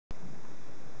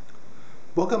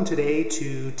Welcome today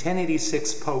to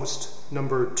 1086 Post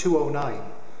number 209.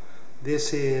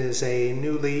 This is a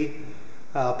newly,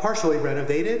 partially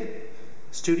renovated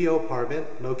studio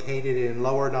apartment located in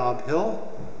Lower Nob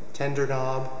Hill, Tender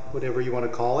Knob, whatever you want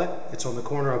to call it. It's on the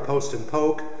corner of Post and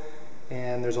Polk,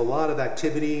 and there's a lot of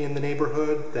activity in the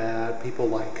neighborhood that people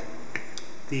like.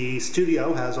 The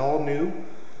studio has all new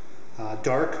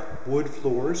dark wood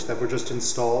floors that were just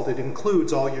installed. It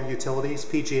includes all your utilities,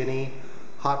 PG&E,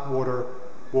 hot water,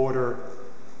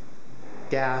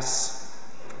 gas,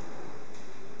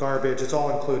 garbage. It's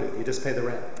all included. You just pay the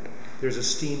rent. There's a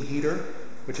steam heater,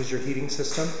 which is your heating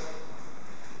system.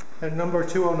 And number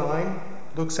 209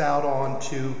 looks out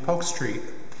onto Polk Street.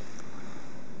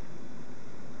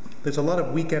 There's a lot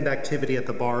of weekend activity at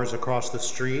the bars across the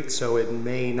street, so it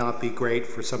may not be great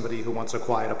for somebody who wants a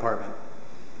quiet apartment.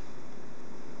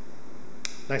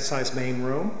 Nice sized main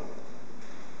room.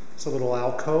 It's a little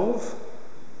alcove.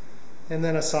 And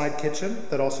then a side kitchen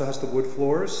that also has the wood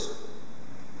floors.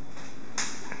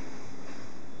 It's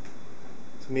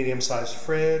a medium-sized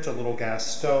fridge, a little gas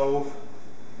stove.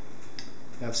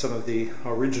 You have some of the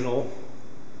original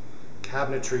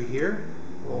cabinetry here,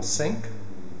 a little sink.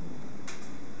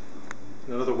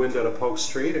 Another window to Polk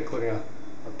Street, including a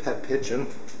pet pigeon.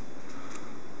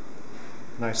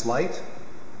 Nice light.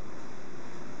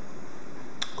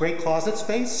 Great closet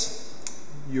space.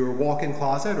 Your walk-in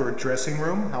closet or dressing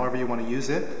room, however you want to use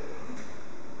it.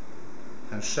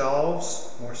 Has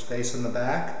shelves, more space in the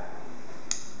back.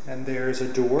 And there's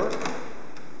a door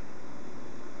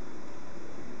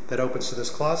that opens to this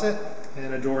closet,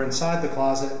 and a door inside the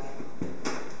closet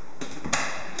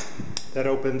that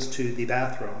opens to the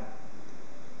bathroom.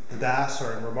 The baths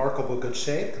are in remarkable good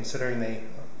shape, considering they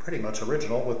are pretty much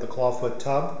original, with the clawfoot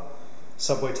tub,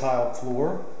 subway tile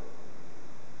floor,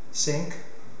 sink,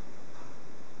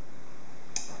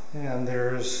 and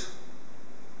there's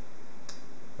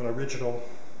an original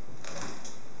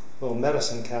little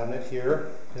medicine cabinet here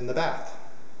in the bath.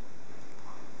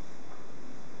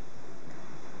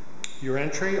 Your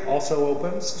entry also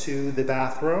opens to the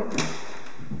bathroom,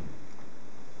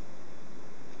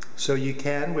 so you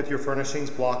can, with your furnishings,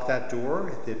 block that door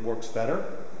if it works better.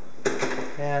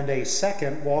 And a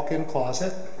second walk-in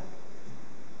closet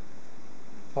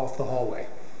off the hallway.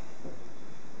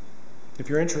 If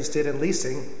you're interested in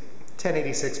leasing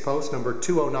 1086 Post number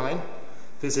 209,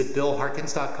 visit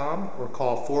billharkins.com or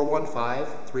call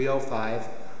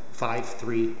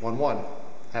 415-305-5311.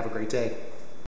 Have a great day.